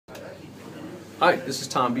Hi, this is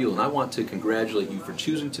Tom Beal, and I want to congratulate you for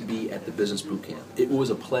choosing to be at the Business Bootcamp. It was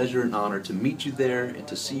a pleasure and honor to meet you there, and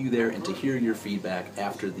to see you there, and to hear your feedback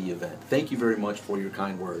after the event. Thank you very much for your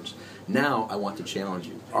kind words. Now I want to challenge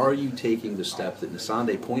you. Are you taking the step that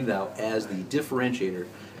Nisande pointed out as the differentiator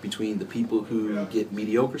between the people who get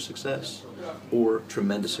mediocre success or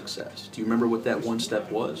tremendous success? Do you remember what that one step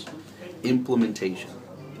was? Implementation.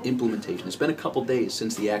 Implementation. It's been a couple days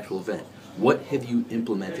since the actual event. What have you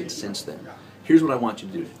implemented since then? Here's what I want you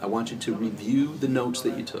to do. I want you to review the notes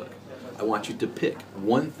that you took. I want you to pick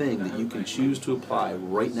one thing that you can choose to apply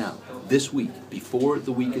right now, this week, before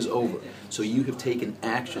the week is over, so you have taken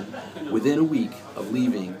action within a week of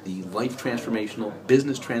leaving the life transformational,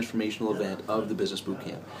 business transformational event of the Business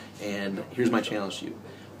Bootcamp. And here's my challenge to you.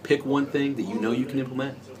 Pick one thing that you know you can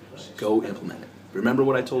implement. Go implement it. Remember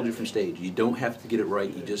what I told you from stage. You don't have to get it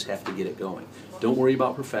right, you just have to get it going. Don't worry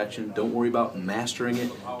about perfection, don't worry about mastering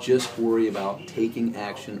it, just worry about taking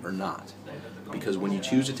action or not. Because when you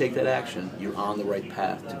choose to take that action, you're on the right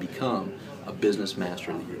path to become a business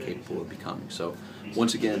master that you're capable of becoming. So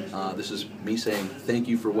once again, this is me saying thank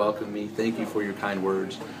you for welcoming me, thank you for your kind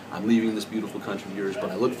words. I'm leaving this beautiful country of yours,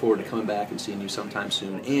 but I look forward to coming back and seeing you sometime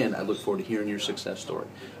soon, and I look forward to hearing your success story.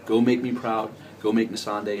 Go make me proud, go make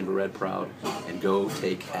Nisande and Vered proud, and go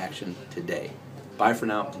take action today. Bye for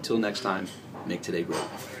now. Until next time, make today great.